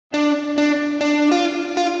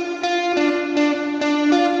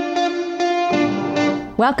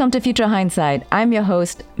Welcome to Future Hindsight. I'm your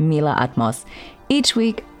host, Mila Atmos. Each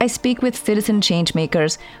week, I speak with citizen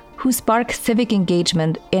changemakers who spark civic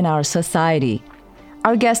engagement in our society.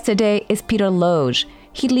 Our guest today is Peter Loge.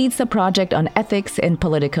 He leads the project on ethics in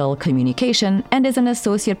political communication and is an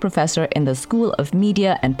associate professor in the School of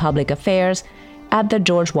Media and Public Affairs at the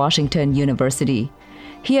George Washington University.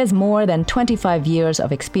 He has more than 25 years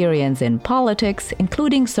of experience in politics,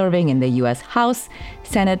 including serving in the U.S. House,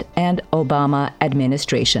 Senate, and Obama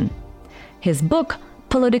administration. His book,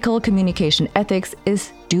 Political Communication Ethics,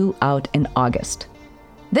 is due out in August.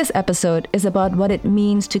 This episode is about what it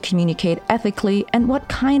means to communicate ethically and what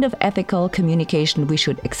kind of ethical communication we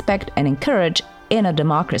should expect and encourage in a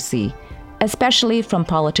democracy, especially from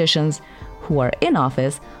politicians who are in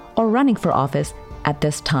office or running for office at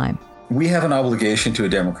this time. We have an obligation to a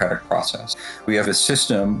democratic process. We have a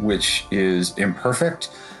system which is imperfect,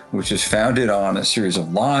 which is founded on a series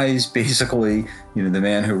of lies. Basically, the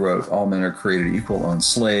man who wrote all men are created equal owns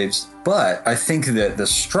slaves. But I think that the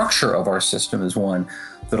structure of our system is one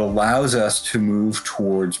that allows us to move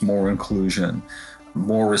towards more inclusion,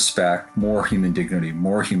 more respect, more human dignity,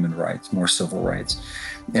 more human rights, more civil rights.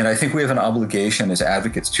 And I think we have an obligation as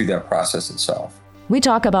advocates to that process itself. We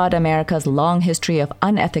talk about America's long history of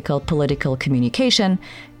unethical political communication,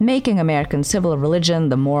 making American civil religion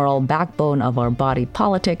the moral backbone of our body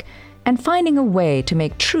politic, and finding a way to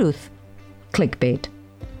make truth clickbait.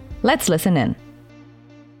 Let's listen in.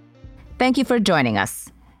 Thank you for joining us.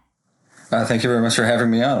 Thank you very much for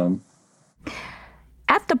having me on.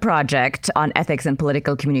 At the Project on Ethics in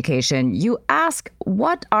Political Communication, you ask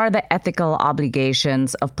what are the ethical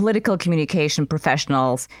obligations of political communication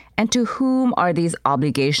professionals and to whom are these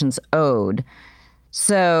obligations owed?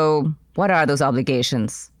 So, what are those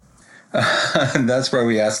obligations? That's where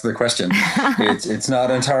we ask the question. It's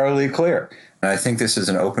not entirely clear. And I think this is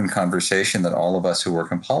an open conversation that all of us who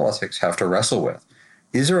work in politics have to wrestle with.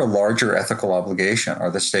 Is there a larger ethical obligation?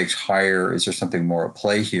 Are the stakes higher? Is there something more at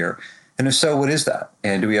play here? And if so, what is that?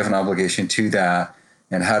 And do we have an obligation to that?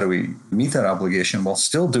 And how do we meet that obligation while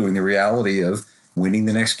still doing the reality of winning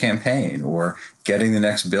the next campaign or getting the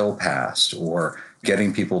next bill passed or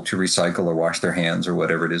getting people to recycle or wash their hands or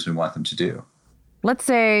whatever it is we want them to do? Let's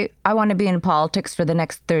say I want to be in politics for the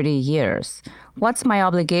next 30 years. What's my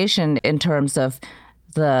obligation in terms of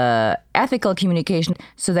the ethical communication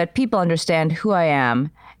so that people understand who I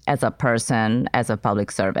am as a person, as a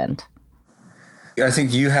public servant? I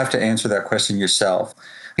think you have to answer that question yourself.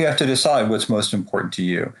 You have to decide what's most important to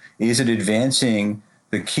you. Is it advancing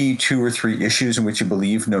the key 2 or 3 issues in which you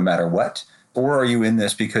believe no matter what? Or are you in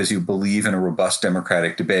this because you believe in a robust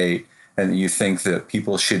democratic debate and you think that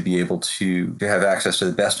people should be able to have access to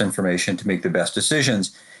the best information to make the best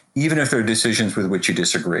decisions, even if they're decisions with which you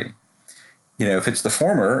disagree? If it's the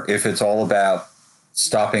former, if it's all about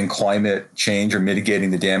stopping climate change or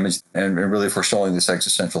mitigating the damage and really forestalling this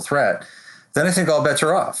existential threat, then I think all bets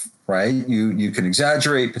are off, right? You can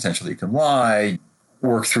exaggerate, potentially you can lie,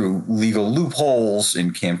 work through legal loopholes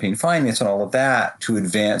in campaign finance and all of that to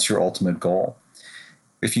advance your ultimate goal.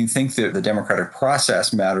 If you think that the democratic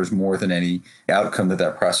process matters more than any outcome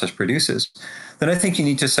that process produces, then I think you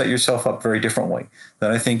need to set yourself up very differently.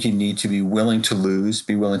 Then I think you need to be willing to lose,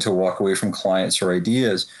 be willing to walk away from clients or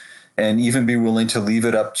ideas, and even be willing to leave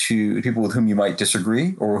it up to people with whom you might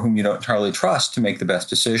disagree or whom you don't entirely trust to make the best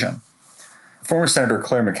decision. Former Senator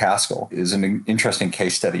Claire McCaskill is an interesting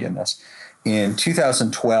case study in this. In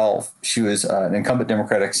 2012, she was an incumbent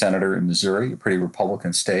Democratic senator in Missouri, a pretty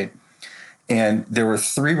Republican state. And there were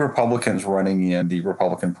 3 Republicans running in the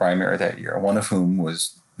Republican primary that year, one of whom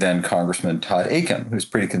was then Congressman Todd Akin, who's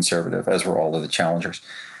pretty conservative, as were all of the challengers.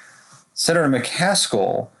 Senator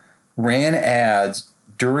McCaskill ran ads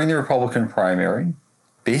during the Republican primary,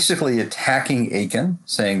 basically attacking Akin,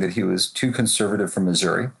 saying that he was too conservative for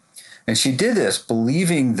Missouri. And she did this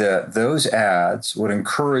believing that those ads would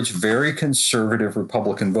encourage very conservative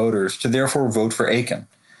Republican voters to therefore vote for Akin.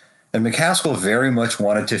 And McCaskill very much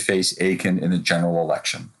wanted to face Akin in the general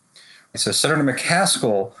election. So Senator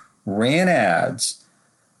McCaskill ran ads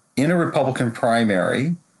in a Republican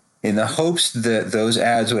primary in the hopes that those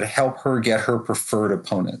ads would help her get her preferred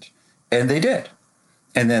opponent. And they did.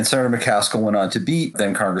 And then Senator McCaskill went on to beat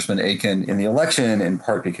then Congressman Akin in the election, in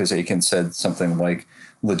part because Akin said something like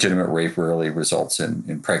legitimate rape rarely results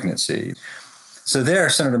in pregnancy. So there,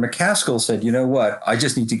 Senator McCaskill said, you know what, I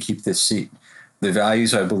just need to keep this seat. The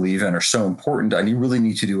values I believe in are so important. I really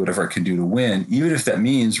need to do whatever I can do to win, even if that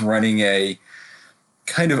means running a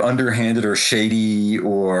kind of underhanded or shady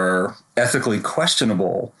or ethically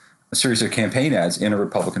questionable series of campaign ads in a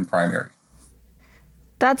Republican primary.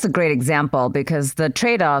 That's a great example because the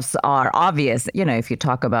trade-offs are obvious. If you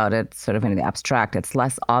talk about it sort of in the abstract, it's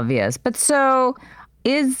less obvious. But so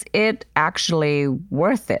is it actually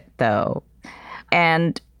worth it, though?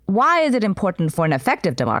 And why is it important for an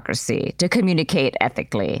effective democracy to communicate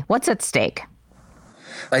ethically? What's at stake?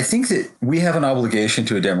 I think that we have an obligation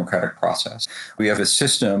to a democratic process. We have a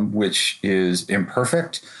system which is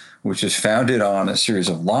imperfect, which is founded on a series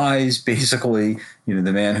of lies. Basically,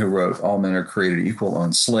 the man who wrote All Men Are Created Equal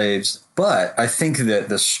owns slaves. But I think that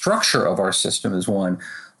the structure of our system is one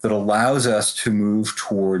that allows us to move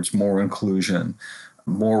towards more inclusion,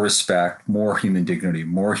 more respect, more human dignity,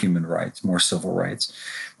 more human rights, more civil rights.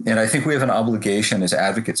 And I think we have an obligation as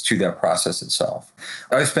advocates to that process itself.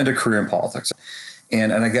 I've spent a career in politics,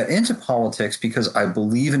 and I got into politics because I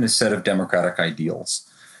believe in a set of democratic ideals,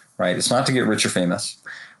 right? It's not to get rich or famous.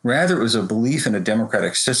 Rather, it was a belief in a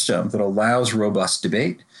democratic system that allows robust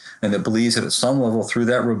debate and that believes that at some level through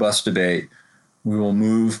that robust debate, we will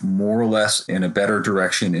move more or less in a better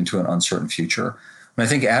direction into an uncertain future. And I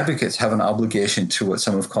think advocates have an obligation to what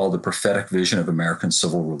some have called the prophetic vision of American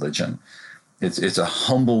civil religion. It's a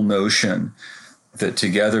humble notion that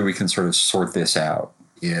together we can sort of sort this out.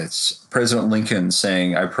 It's President Lincoln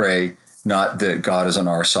saying, I pray not that God is on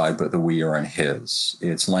our side, but that we are on his.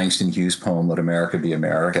 It's Langston Hughes' poem, Let America Be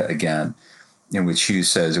America Again, in which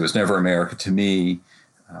Hughes says, it was never America to me,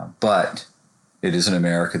 but it is an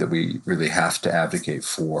America that we really have to advocate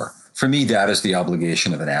for. For me, that is the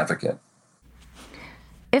obligation of an advocate.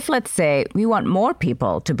 If, let's say, we want more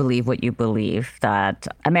people to believe what you believe, that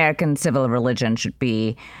American civil religion should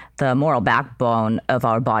be the moral backbone of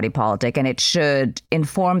our body politic, and it should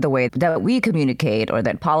inform the way that we communicate or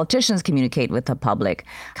that politicians communicate with the public,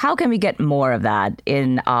 how can we get more of that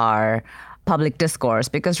in our public discourse?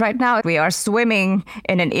 Because right now we are swimming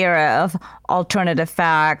in an era of alternative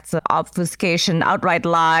facts, obfuscation, outright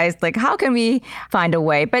lies. Like, how can we find a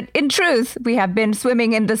way? But in truth, we have been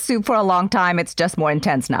swimming in the soup for a long time. It's just more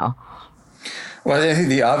intense now. Well, I think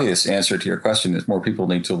the obvious answer to your question is more people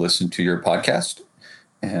need to listen to your podcast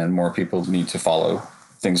and more people need to follow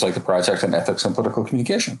things like the Project on Ethics and Political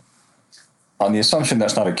Communication. On the assumption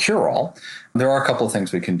that's not a cure-all, there are a couple of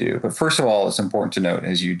things we can do. But first of all, it's important to note,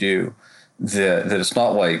 as you do, that it's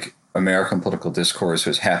not like American political discourse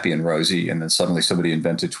was happy and rosy and then suddenly somebody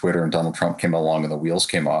invented Twitter and Donald Trump came along and the wheels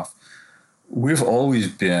came off. We've always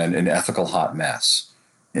been an ethical hot mess.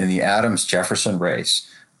 In the Adams-Jefferson race,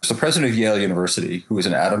 the president of Yale University, who was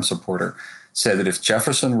an Adams supporter, said that if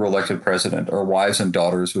Jefferson were elected president, our wives and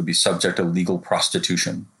daughters would be subject to legal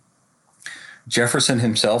prostitution. Jefferson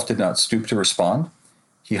himself did not stoop to respond.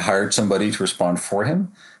 He hired somebody to respond for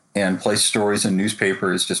him and placed stories in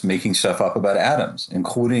newspapers just making stuff up about Adams,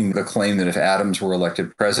 including the claim that if Adams were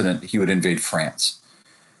elected president, he would invade France.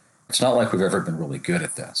 It's not like we've ever been really good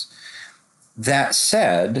at this. That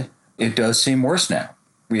said, it does seem worse now.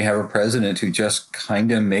 We have a president who just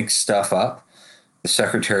kind of makes stuff up. The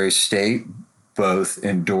Secretary of State both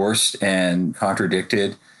endorsed and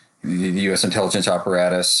contradicted the U.S. intelligence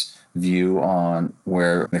apparatus view on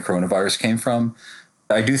where the coronavirus came from.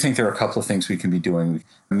 I do think there are a couple of things we can be doing.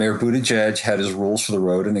 Mayor Buttigieg had his rules for the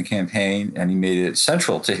road in the campaign, and he made it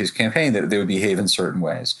central to his campaign that they would behave in certain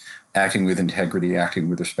ways, acting with integrity, acting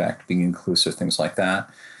with respect, being inclusive, things like that.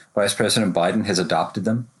 Vice President Biden has adopted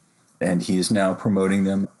them, and he is now promoting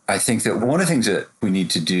them. I think that one of the things that we need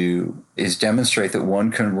to do is demonstrate that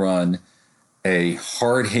one can run a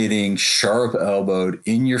hard-hitting, sharp-elbowed,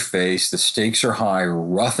 in-your-face, the stakes are high,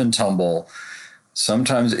 rough and tumble,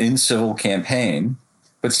 sometimes incivil campaign,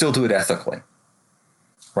 but still do it ethically,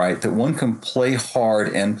 right? That one can play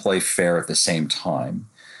hard and play fair at the same time.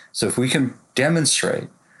 So if we can demonstrate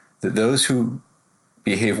that those who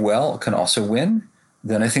behave well can also win,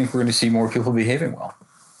 then I think we're going to see more people behaving well.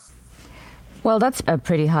 Well, that's a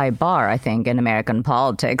pretty high bar, I think, in American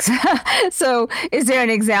politics. So is there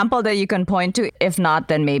an example that you can point to? If not,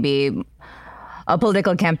 then maybe a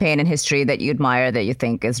political campaign in history that you admire that you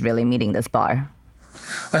think is really meeting this bar?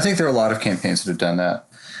 I think there are a lot of campaigns that have done that.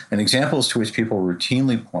 And examples to which people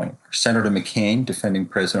routinely point are Senator McCain defending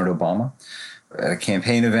President Obama. At a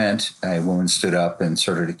campaign event, a woman stood up and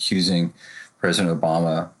started accusing President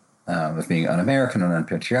Obama of being un-American and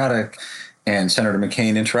unpatriotic. And Senator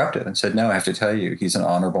McCain interrupted and said, no, I have to tell you, he's an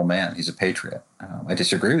honorable man. He's a patriot. I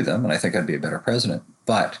disagree with him, and I think I'd be a better president.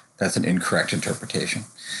 But that's an incorrect interpretation.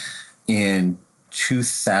 In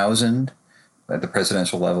 2000, at the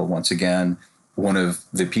presidential level, once again, one of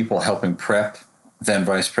the people helping prep then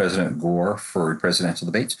Vice President Gore for presidential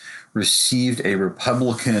debates received a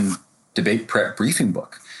Republican debate prep briefing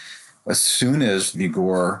book. As soon as the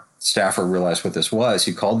Gore staffer realized what this was,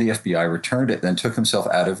 he called the FBI, returned it, then took himself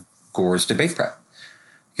out of Gore's debate prep.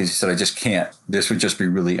 Because he said, I just can't. This would just be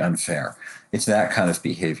really unfair. It's that kind of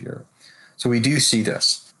behavior. So we do see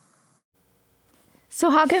this.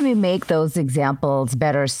 So how can we make those examples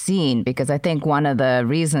better seen? Because I think one of the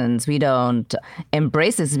reasons we don't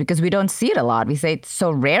embrace this is because we don't see it a lot. We say it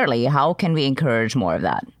so rarely. How can we encourage more of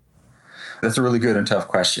that? That's a really good and tough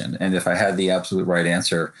question. And if I had the absolute right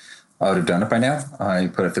answer, I would have done it by now. I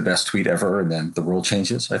put up the best tweet ever, and then the world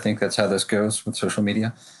changes. I think that's how this goes with social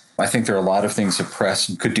media. I think there are a lot of things the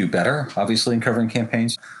press could do better, obviously, in covering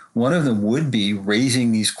campaigns. One of them would be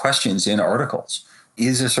raising these questions in articles.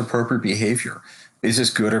 Is this appropriate behavior? Is this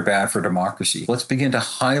good or bad for democracy? Let's begin to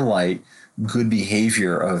highlight good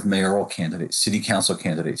behavior of mayoral candidates, city council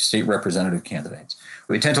candidates, state representative candidates.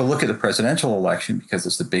 We tend to look at the presidential election because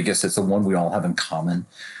it's the biggest, it's the one we all have in common.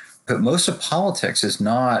 But most of politics is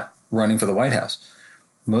not running for the White House.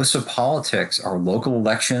 Most of politics are local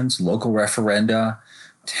elections, local referenda,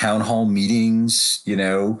 town hall meetings,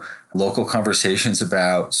 local conversations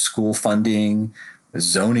about school funding,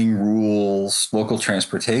 zoning rules, local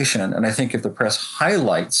transportation. And I think if the press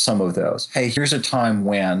highlights some of those, hey, here's a time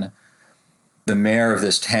when the mayor of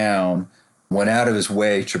this town went out of his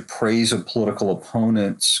way to praise a political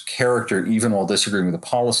opponent's character, even while disagreeing with the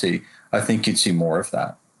policy, I think you'd see more of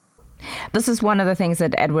that. This is one of the things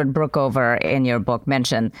that Edward Brookover in your book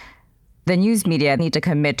mentioned. The news media need to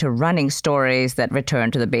commit to running stories that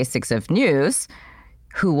return to the basics of news,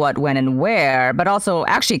 who, what, when, and where, but also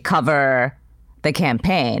actually cover the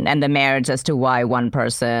campaign and the merits as to why one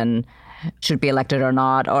person should be elected or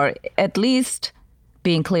not, or at least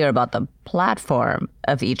being clear about the platform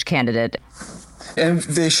of each candidate. And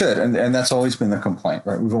they should. And that's always been the complaint,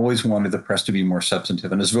 right? We've always wanted the press to be more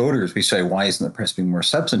substantive. And as voters, we say, why isn't the press being more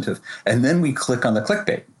substantive? And then we click on the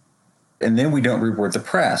clickbait. And then we don't reward the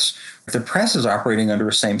press. The press is operating under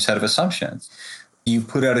the same set of assumptions. You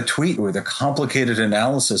put out a tweet with a complicated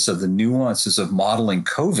analysis of the nuances of modeling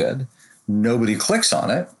COVID, nobody clicks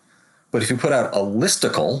on it. But if you put out a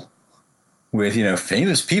listicle with,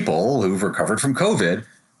 famous people who've recovered from COVID,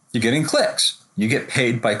 you're getting clicks. You get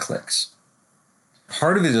paid by clicks.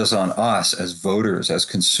 Part of it is on us as voters, as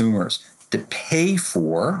consumers, to pay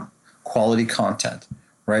for quality content,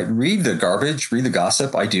 right? Read the garbage, read the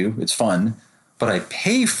gossip. I do. It's fun. But I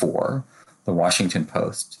pay for the Washington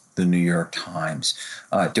Post, the New York Times,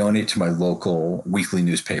 donate to my local weekly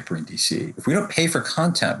newspaper in DC. If we don't pay for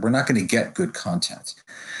content, we're not going to get good content.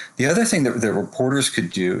 The other thing that reporters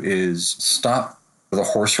could do is stop the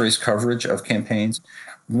horse race coverage of campaigns.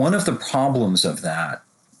 One of the problems of that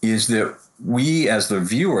is that we, as the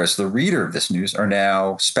viewer, as the reader of this news, are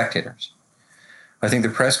now spectators. I think the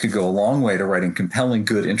press could go a long way to writing compelling,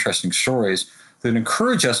 good, interesting stories that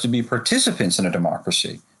encourage us to be participants in a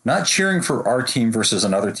democracy, not cheering for our team versus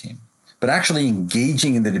another team, but actually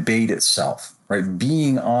engaging in the debate itself, right?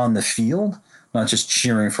 Being on the field, not just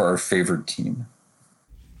cheering for our favored team.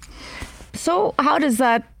 So how does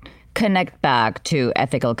that connect back to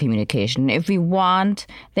ethical communication? If we want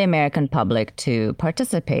the American public to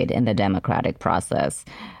participate in the democratic process,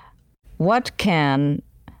 what can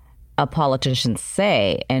a politician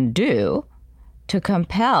say and do to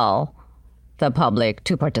compel the public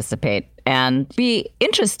to participate and be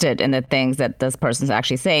interested in the things that this person's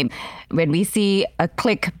actually saying? When we see a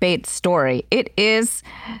clickbait story,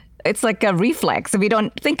 it's like a reflex. We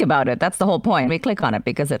don't think about it. That's the whole point. We click on it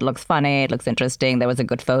because it looks funny, it looks interesting, there was a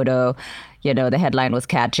good photo, the headline was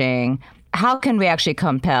catching. How can we actually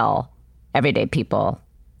compel everyday people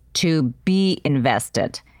to be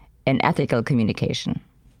invested in ethical communication?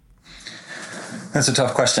 That's a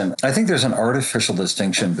tough question. I think there's an artificial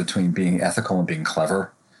distinction between being ethical and being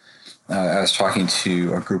clever. I was talking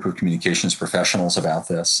to a group of communications professionals about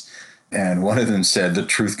this, and one of them said the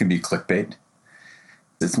truth can be clickbait.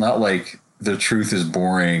 It's not like the truth is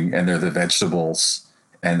boring and they're the vegetables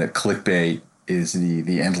and the clickbait is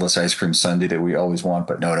the endless ice cream sundae that we always want.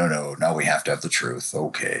 But no, now we have to have the truth.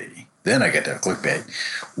 Okay, then I get to have clickbait.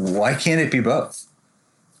 Why can't it be both,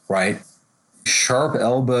 right?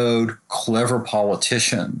 Sharp-elbowed, clever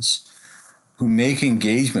politicians who make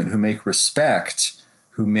engagement, who make respect,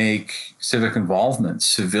 who make civic involvement,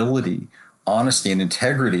 civility, honesty, and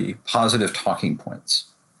integrity positive talking points.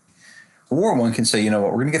 Or one can say,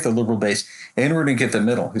 we're going to get the liberal base and we're going to get the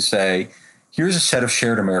middle who say, here's a set of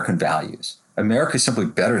shared American values. America is simply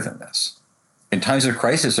better than this. In times of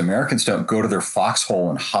crisis, Americans don't go to their foxhole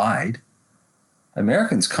and hide.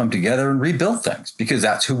 Americans come together and rebuild things because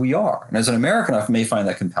that's who we are. And as an American, I may find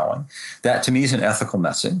that compelling. That, to me, is an ethical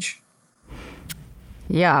message.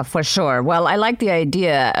 Yeah, for sure. Well, I like the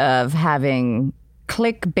idea of having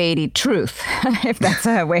clickbaity truth, if that's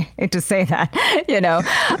a way to say that.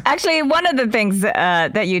 Actually, one of the things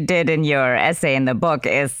that you did in your essay in the book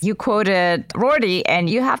is you quoted Rorty, and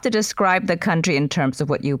you have to describe the country in terms of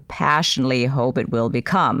what you passionately hope it will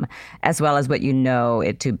become, as well as what you know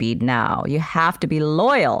it to be now. You have to be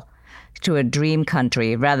loyal to a dream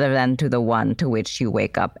country rather than to the one to which you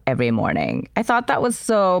wake up every morning. I thought that was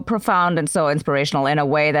so profound and so inspirational in a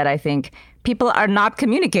way that I think people are not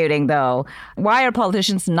communicating, though. Why are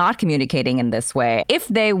politicians not communicating in this way? If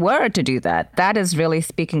they were to do that, that is really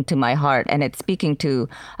speaking to my heart, and it's speaking to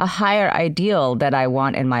a higher ideal that I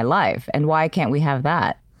want in my life. And why can't we have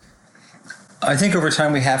that? I think over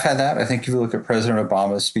time we have had that. I think if you look at President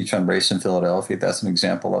Obama's speech on race in Philadelphia, that's an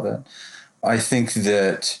example of it. I think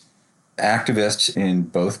that activists in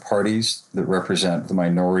both parties that represent the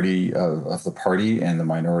minority of the party and the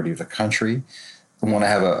minority of the country want to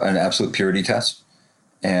have an absolute purity test.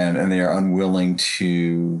 And they are unwilling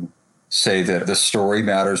to say that the story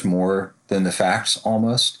matters more than the facts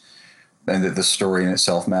almost, and that the story in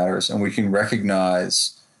itself matters. And we can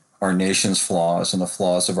recognize our nation's flaws and the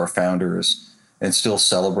flaws of our founders and still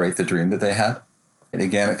celebrate the dream that they had. And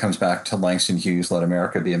again, it comes back to Langston Hughes, let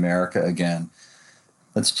America be America again.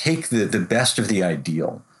 Let's take the best of the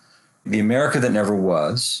ideal, the America that never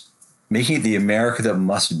was, making it the America that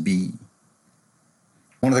must be.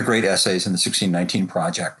 One of the great essays in the 1619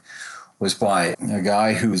 Project was by a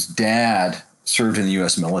guy whose dad served in the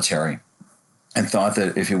U.S. military and thought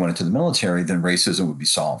that if he went into the military, then racism would be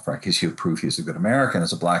solved, right? Because he would prove he was a good American.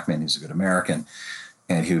 As a black man, he was a good American,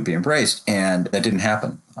 and he would be embraced. And that didn't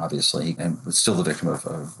happen, obviously, and was still the victim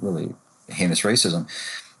of really heinous racism.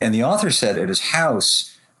 And the author said at his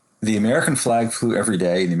house, the American flag flew every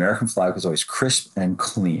day, and the American flag was always crisp and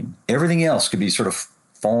clean. Everything else could be sort of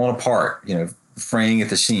falling apart, fraying at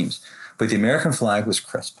the seams. But the American flag was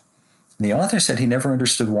crisp. And the author said he never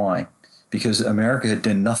understood why, because America had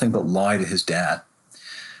done nothing but lie to his dad.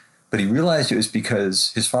 But he realized it was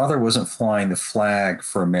because his father wasn't flying the flag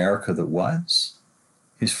for America that was.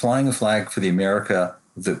 He was flying a flag for the America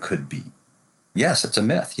that could be. Yes, it's a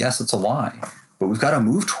myth. Yes, it's a lie. But we've got to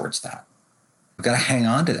move towards that. We've got to hang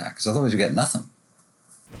on to that, because otherwise we get nothing.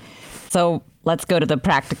 So let's go to the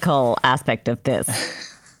practical aspect of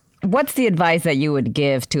this. What's the advice that you would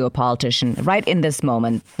give to a politician right in this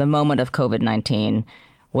moment, the moment of COVID-19,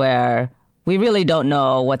 where we really don't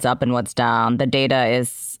know what's up and what's down? The data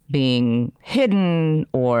is being hidden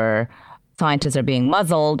or scientists are being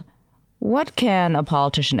muzzled. What can a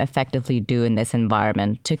politician effectively do in this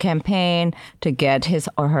environment to campaign, to get his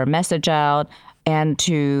or her message out, and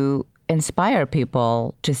to inspire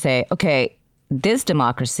people to say, okay, this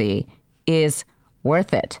democracy is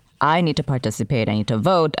worth it. I need to participate. I need to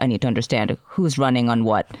vote. I need to understand who's running on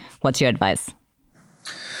what. What's your advice?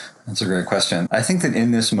 That's a great question. I think that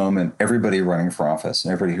in this moment, everybody running for office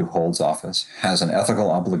and everybody who holds office has an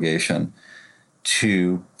ethical obligation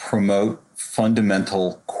to promote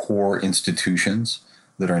fundamental core institutions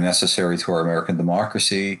that are necessary to our American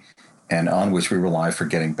democracy and on which we rely for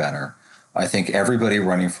getting better. I think everybody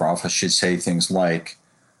running for office should say things like,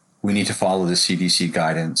 we need to follow the CDC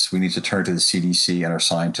guidance. We need to turn to the CDC and our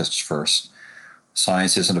scientists first.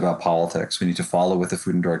 Science isn't about politics. We need to follow what the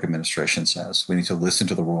Food and Drug Administration says. We need to listen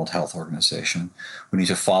to the World Health Organization. We need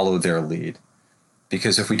to follow their lead.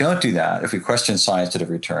 Because if we don't do that, if we question science at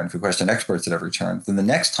every turn, if we question experts at every turn, then the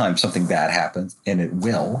next time something bad happens, and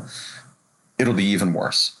it'll be even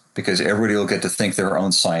worse. Because everybody will get to think their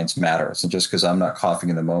own science matters. And just because I'm not coughing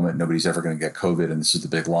in the moment, nobody's ever going to get COVID, and this is the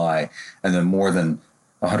big lie. And then more than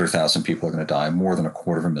 100,000 people are going to die. More than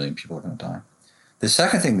 250,000 people are going to die. The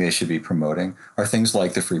second thing they should be promoting are things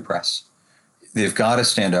like the free press. They've got to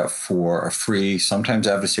stand up for a free, sometimes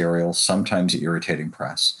adversarial, sometimes irritating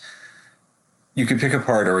press. You can pick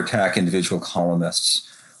apart or attack individual columnists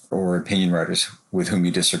or opinion writers with whom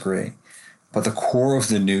you disagree. But the core of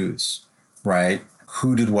the news, right?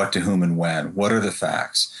 Who did what to whom and when? What are the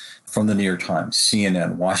facts? From the New York Times,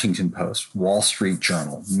 CNN, Washington Post, Wall Street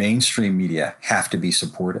Journal, mainstream media have to be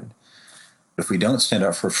supported. If we don't stand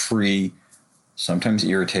up for free, sometimes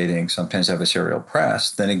irritating, sometimes adversarial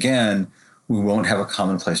press, then again, we won't have a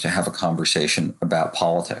common place to have a conversation about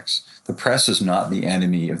politics. The press is not the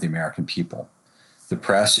enemy of the American people. The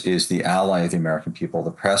press is the ally of the American people.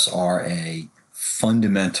 The press are a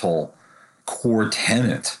fundamental core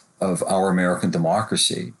tenet of our American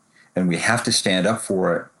democracy, and we have to stand up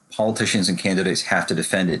for it. Politicians and candidates have to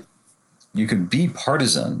defend it. You can be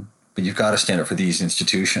partisan, but you've got to stand up for these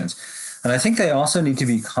institutions. And I think they also need to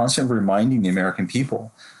be constantly reminding the American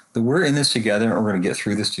people that we're in this together and we're going to get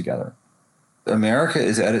through this together. America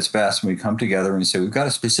is at its best when we come together and say, we've got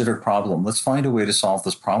a specific problem. Let's find a way to solve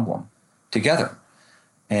this problem together.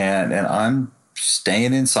 And I'm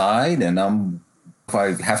staying inside, and if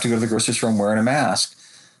I have to go to the grocery store, I'm wearing a mask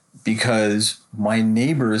because my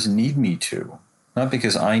neighbors need me to, not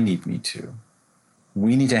because I need me to.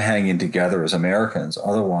 We need to hang in together as Americans.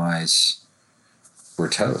 Otherwise, we're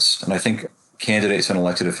toast. And I think candidates and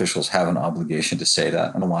elected officials have an obligation to say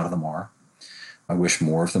that, and a lot of them are. I wish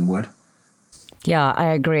more of them would. Yeah, I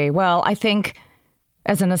agree. Well, I think,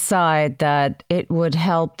 as an aside, that it would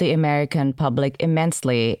help the American public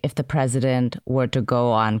immensely if the president were to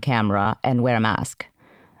go on camera and wear a mask.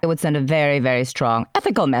 It would send a very, very strong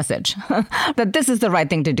ethical message that this is the right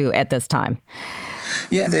thing to do at this time.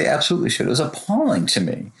 Yeah, they absolutely should. It was appalling to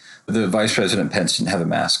me. The Vice President Pence didn't have a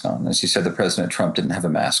mask on. As you said, the President Trump didn't have a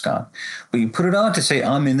mask on. But you put it on to say,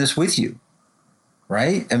 I'm in this with you,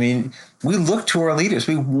 right? I mean, we look to our leaders.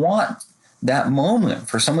 We want that moment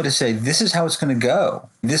for someone to say, this is how it's going to go.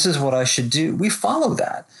 This is what I should do. We follow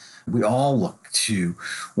that. We all look to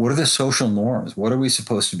what are the social norms? What are we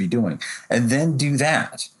supposed to be doing? And then do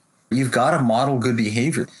that. You've got to model good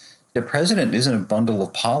behavior. The president isn't a bundle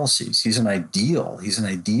of policies. He's an ideal. He's an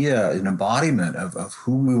idea, an embodiment of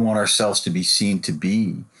who we want ourselves to be seen to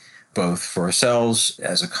be, both for ourselves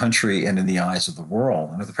as a country and in the eyes of the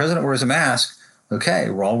world. And if the president wears a mask, okay,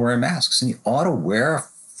 we're all wearing masks. And he ought to wear a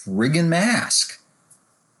friggin' mask.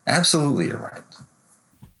 Absolutely, you're right.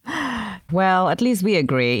 Well, at least we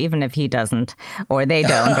agree, even if he doesn't, or they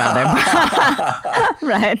don't, rather.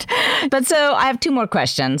 Right. But so I have two more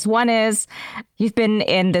questions. One is, you've been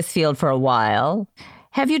in this field for a while.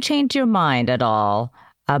 Have you changed your mind at all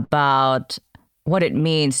about what it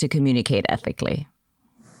means to communicate ethically?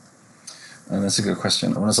 And that's a good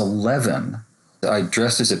question. When I was 11, I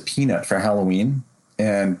dressed as a peanut for Halloween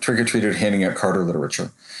and trick-or-treated handing out Carter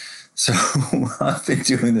literature. So I've been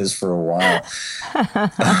doing this for a while.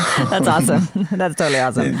 That's awesome. That's totally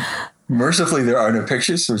awesome. And mercifully, there are no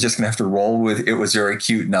pictures, so we're just going to have to roll with it was very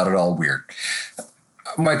cute, not at all weird.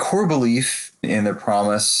 My core belief in the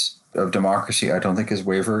promise of democracy, I don't think has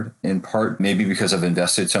wavered, in part maybe because I've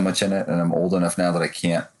invested so much in it and I'm old enough now that I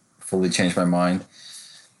can't fully change my mind.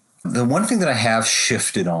 The one thing that I have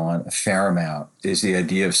shifted on a fair amount is the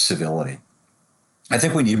idea of civility. I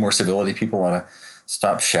think we need more civility. People ought to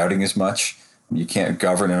stop shouting as much. You can't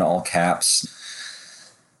govern in all caps.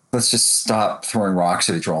 Let's just stop throwing rocks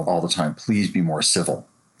at each other all the time. Please be more civil.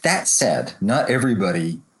 That said, not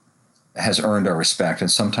everybody has earned our respect, and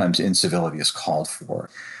sometimes incivility is called for.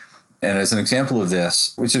 And as an example of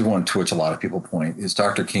this, which is one to which a lot of people point, is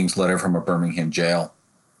Dr. King's letter from a Birmingham jail,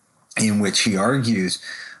 in which he argues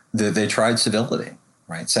that they tried civility.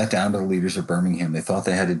 Right, sat down to the leaders of Birmingham. They thought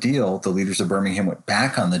they had a deal. The leaders of Birmingham went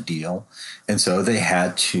back on the deal. And so they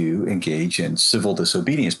had to engage in civil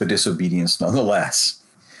disobedience, but disobedience nonetheless.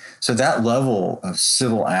 So that level of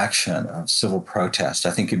civil action, of civil protest,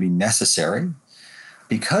 I think could be necessary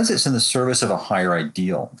because it's in the service of a higher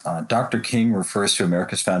ideal. Dr. King refers to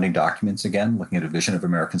America's founding documents again, looking at a vision of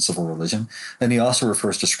American civil religion. And he also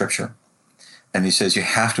refers to Scripture. And he says you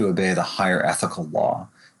have to obey the higher ethical law,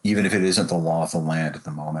 even if it isn't the law of the land at the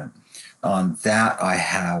moment. On that, I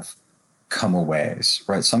have come a ways,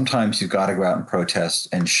 right? Sometimes you've got to go out and protest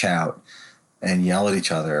and shout and yell at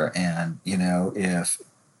each other. And, you know, if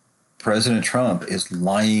President Trump is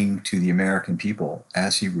lying to the American people,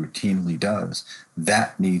 as he routinely does,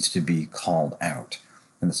 that needs to be called out.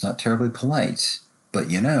 And it's not terribly polite, but,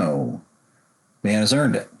 you know, man has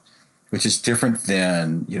earned it, which is different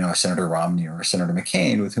than, you know, Senator Romney or Senator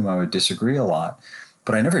McCain, with whom I would disagree a lot.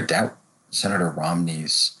 But I never doubt Senator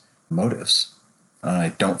Romney's motives. And I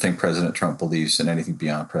don't think President Trump believes in anything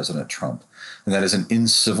beyond President Trump. And that is an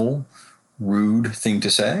incivil, rude thing to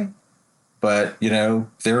say. But, you know,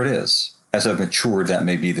 there it is. As I've matured, that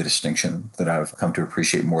may be the distinction that I've come to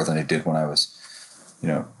appreciate more than I did when I was,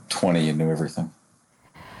 20 and knew everything.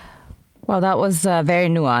 Well, that was very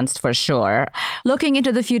nuanced for sure. Looking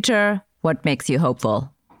into the future, what makes you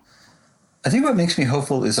hopeful? I think what makes me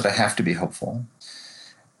hopeful is that I have to be hopeful.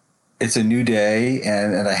 It's a new day,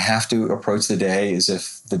 and I have to approach the day as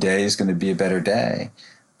if the day is going to be a better day.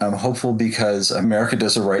 I'm hopeful because America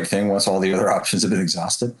does the right thing once all the other options have been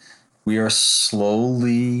exhausted. We are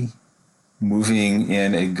slowly moving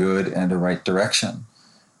in a good and a right direction.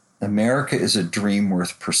 America is a dream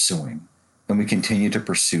worth pursuing, and we continue to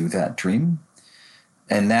pursue that dream.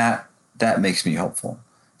 And that makes me hopeful.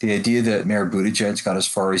 The idea that Mayor Buttigieg got as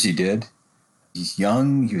far as he did, he's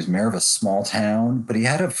young, he was mayor of a small town, but he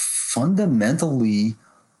had a fundamentally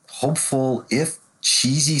hopeful, if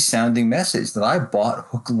cheesy sounding message that I bought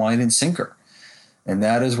hook, line, and sinker. And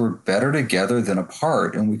that is we're better together than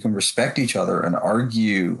apart, and we can respect each other and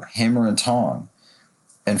argue hammer and tong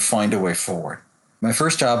and find a way forward. My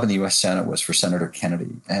first job in the U.S. Senate was for Senator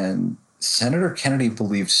Kennedy. And Senator Kennedy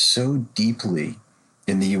believed so deeply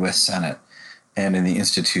in the U.S. Senate and in the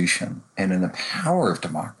institution and in the power of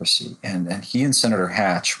democracy. And he and Senator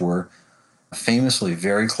Hatch were famously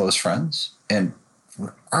very close friends and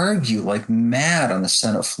would argue like mad on the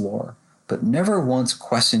Senate floor, but never once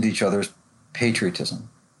questioned each other's patriotism.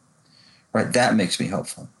 Right? That makes me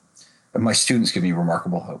hopeful. And my students give me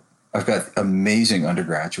remarkable hope. I've got amazing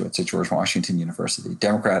undergraduates at George Washington University,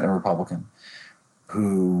 Democrat and Republican,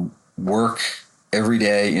 who work every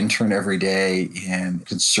day, intern every day in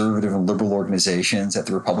conservative and liberal organizations, at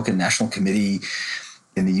the Republican National Committee,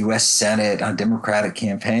 in the U.S. Senate, on Democratic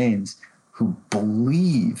campaigns, who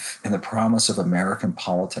believe in the promise of American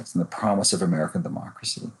politics and the promise of American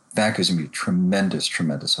democracy. That gives me tremendous,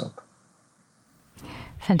 tremendous hope.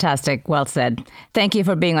 Fantastic. Well said. Thank you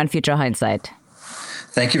for being on Future Hindsight.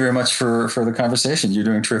 Thank you very much for the conversation. You're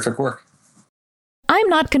doing terrific work. I'm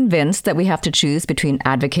not convinced that we have to choose between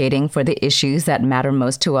advocating for the issues that matter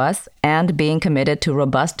most to us and being committed to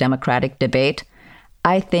robust democratic debate.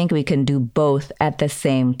 I think we can do both at the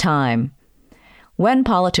same time. When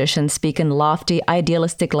politicians speak in lofty,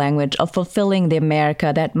 idealistic language of fulfilling the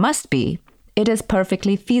America that must be, it is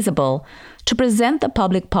perfectly feasible to present the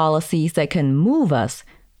public policies that can move us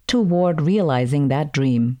toward realizing that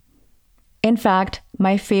dream. In fact,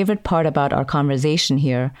 my favorite part about our conversation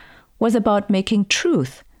here was about making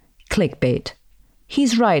truth clickbait.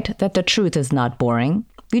 He's right that the truth is not boring.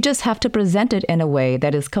 We just have to present it in a way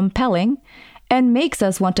that is compelling and makes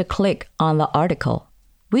us want to click on the article.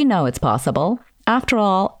 We know it's possible. After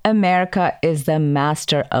all, America is the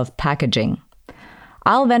master of packaging.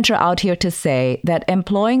 I'll venture out here to say that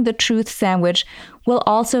employing the truth sandwich will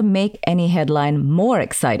also make any headline more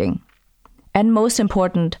exciting. And most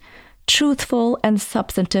important, truthful and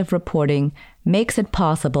substantive reporting makes it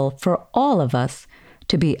possible for all of us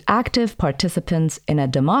to be active participants in a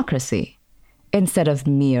democracy instead of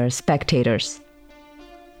mere spectators.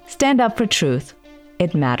 Stand up for truth.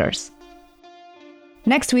 It matters.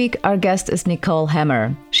 Next week, our guest is Nicole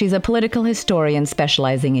Hemmer. She's a political historian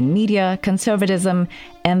specializing in media, conservatism,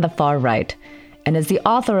 and the far right, and is the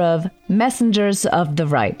author of Messengers of the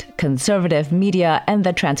Right: Conservative Media and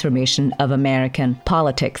the Transformation of American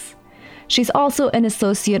Politics. She's also an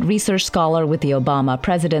associate research scholar with the Obama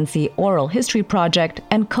Presidency Oral History Project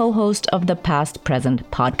and co-host of the Past Present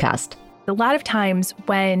podcast. A lot of times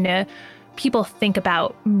when people think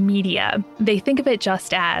about media, they think of it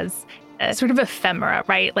just as a sort of ephemera,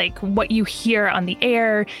 right? Like what you hear on the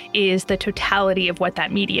air is the totality of what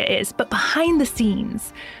that media is. But behind the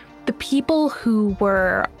scenes, the people who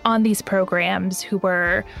were on these programs, who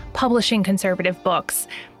were publishing conservative books,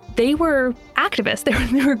 they were activists. They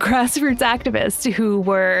were grassroots activists who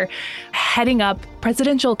were heading up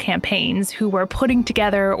presidential campaigns, who were putting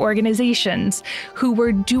together organizations, who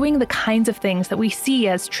were doing the kinds of things that we see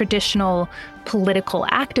as traditional political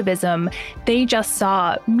activism. They just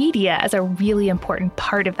saw media as a really important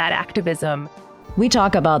part of that activism. We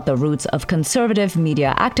talk about the roots of conservative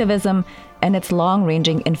media activism and its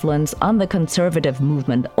long-ranging influence on the conservative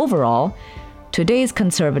movement overall, today's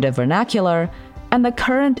conservative vernacular, and the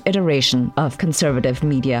current iteration of conservative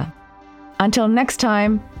media. Until next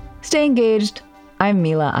time, stay engaged. I'm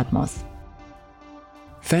Mila Atmos.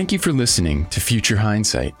 Thank you for listening to Future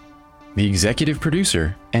Hindsight. The executive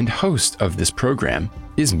producer and host of this program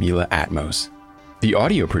is Mila Atmos. The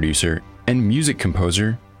audio producer and music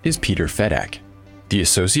composer is Peter Fedak. The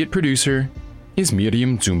associate producer is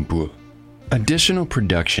Miriam Zumbul. Additional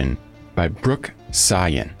production by Brooke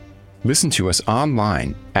Sayan. Listen to us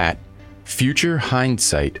online at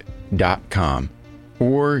futurehindsight.com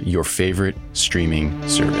or your favorite streaming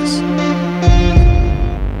service.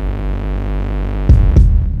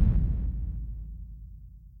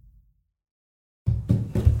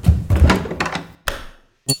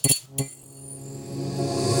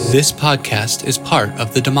 This podcast is part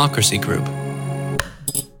of the Democracy Group,